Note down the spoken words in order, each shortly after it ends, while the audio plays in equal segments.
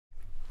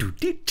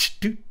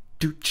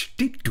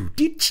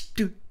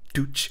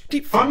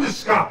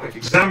Fundoscopic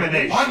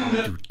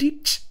examination.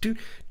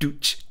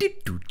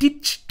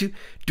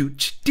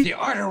 The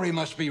artery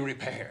must be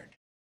repaired.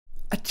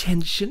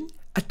 Attention,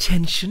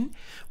 attention.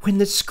 When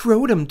the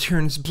scrotum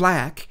turns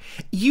black,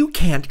 you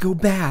can't go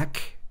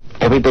back.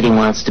 Everybody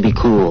wants to be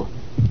cool,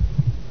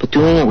 but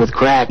doing it with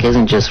crack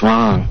isn't just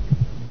wrong.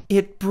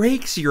 It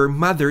breaks your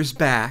mother's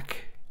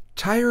back.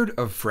 Tired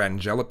of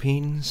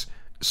frangelipines?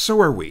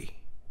 So are we.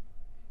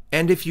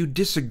 And if you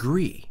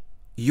disagree,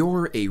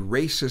 you're a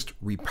racist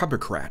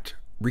Republicrat,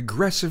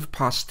 regressive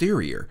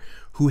posterior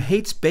who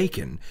hates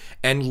bacon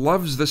and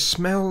loves the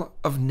smell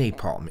of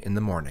napalm in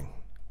the morning.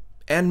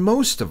 And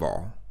most of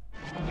all,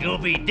 you'll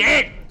be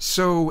dead!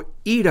 So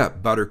eat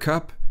up,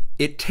 Buttercup.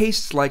 It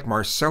tastes like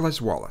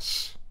Marcellus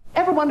Wallace.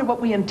 Ever wonder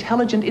what we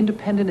intelligent,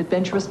 independent,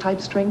 adventurous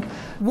types drink?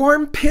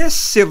 Warm piss,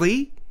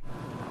 silly.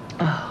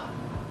 Oh.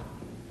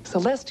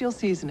 Celestial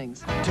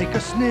seasonings. Take a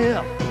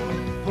sniff,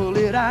 pull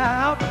it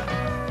out.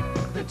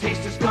 The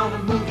taste is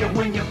gonna move you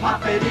when you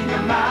pop it in your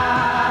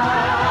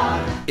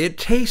mouth. It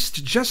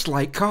tastes just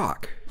like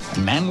cock.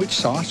 Manwich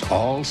sauce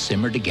all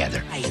simmer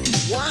together.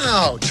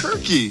 Wow,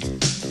 turkey!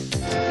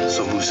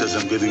 So who says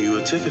I'm giving you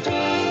a ticket?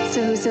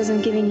 So who says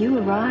I'm giving you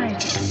a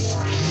ride?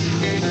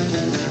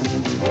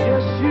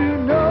 Yes, you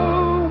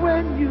know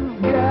when you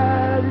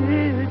got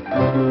it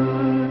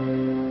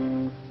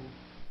good.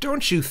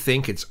 Don't you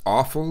think it's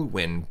awful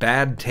when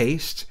bad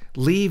taste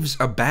leaves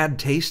a bad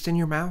taste in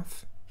your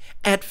mouth?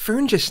 At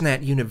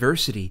Ferngisnat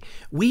University,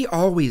 we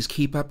always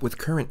keep up with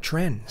current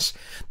trends.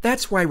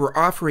 That's why we're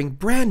offering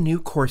brand new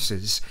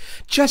courses.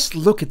 Just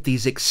look at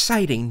these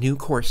exciting new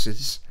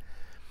courses.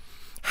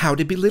 How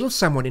to belittle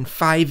someone in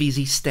 5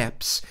 easy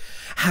steps.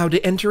 How to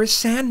enter a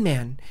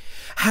Sandman.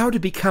 How to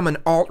become an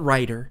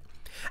alt-writer.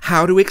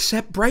 How to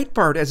accept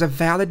Breitbart as a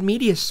valid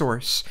media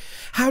source.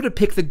 How to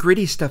pick the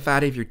gritty stuff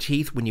out of your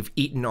teeth when you've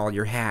eaten all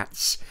your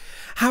hats.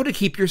 How to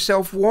keep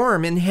yourself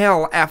warm in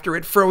hell after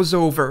it froze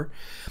over.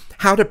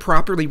 How to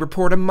properly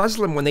report a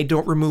Muslim when they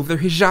don't remove their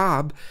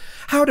hijab.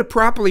 How to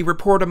properly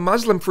report a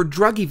Muslim for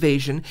drug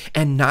evasion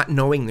and not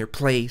knowing their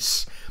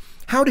place.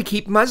 How to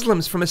keep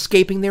Muslims from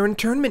escaping their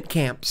internment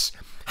camps.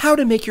 How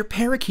to make your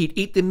parakeet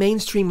eat the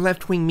mainstream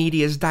left-wing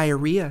media's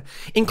diarrhea,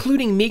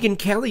 including Megyn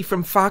Kelly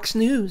from Fox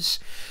News.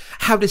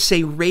 How to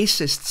say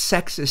racist,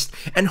 sexist,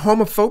 and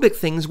homophobic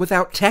things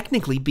without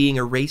technically being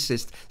a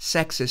racist,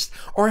 sexist,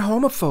 or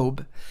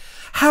homophobe.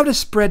 How to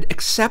spread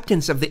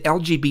acceptance of the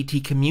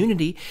LGBT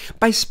community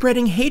by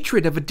spreading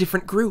hatred of a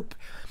different group.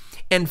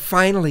 And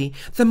finally,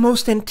 the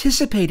most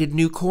anticipated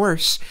new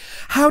course,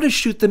 how to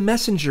shoot the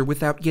messenger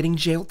without getting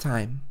jail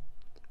time.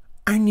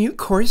 Our new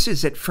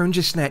courses at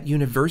Ferngisnat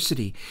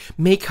University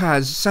may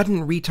cause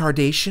sudden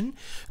retardation,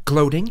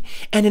 gloating,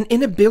 and an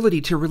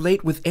inability to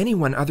relate with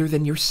anyone other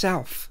than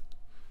yourself.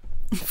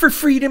 For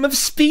freedom of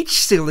speech,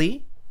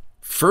 silly!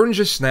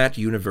 Ferngisnat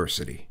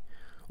University,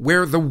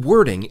 where the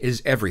wording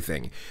is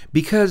everything,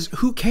 because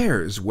who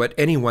cares what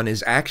anyone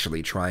is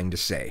actually trying to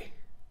say?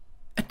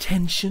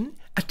 Attention,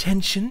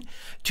 attention,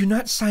 do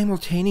not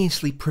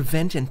simultaneously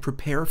prevent and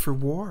prepare for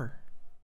war.